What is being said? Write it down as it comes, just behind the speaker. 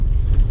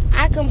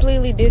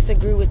completely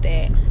disagree with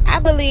that. I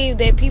believe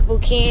that people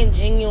can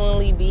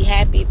genuinely be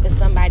happy for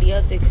somebody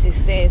else's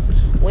success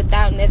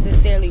without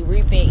necessarily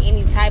reaping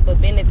any type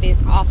of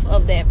benefits off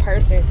of that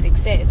person's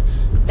success.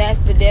 That's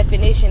the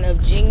definition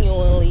of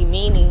genuinely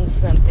meaning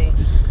something.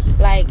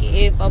 Like,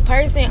 if a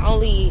person is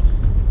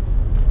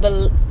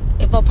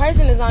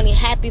only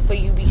happy for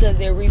you because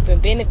they're reaping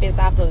benefits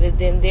off of it,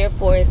 then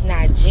therefore it's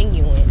not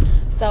genuine.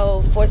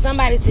 So for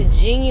somebody to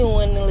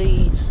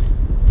genuinely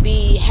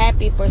be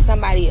happy for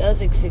somebody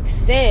else's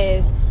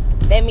success,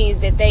 that means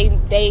that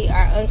they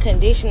are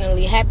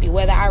unconditionally happy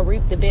whether I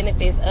reap the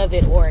benefits of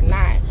it or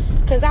not.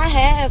 Because I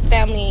have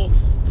family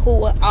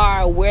who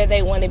are where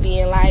they want to be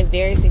in life,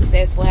 very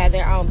successful, have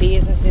their own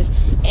businesses,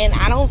 and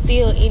I don't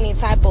feel any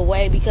type of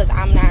way because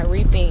I'm not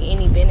reaping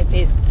any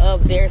benefits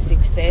of their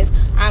success.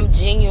 I'm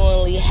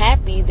genuinely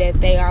happy that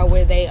they are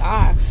where they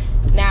are.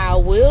 Now, I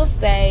will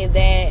say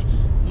that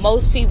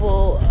most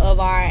people of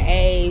our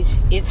age,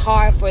 it's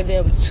hard for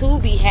them to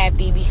be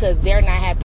happy because they're not happy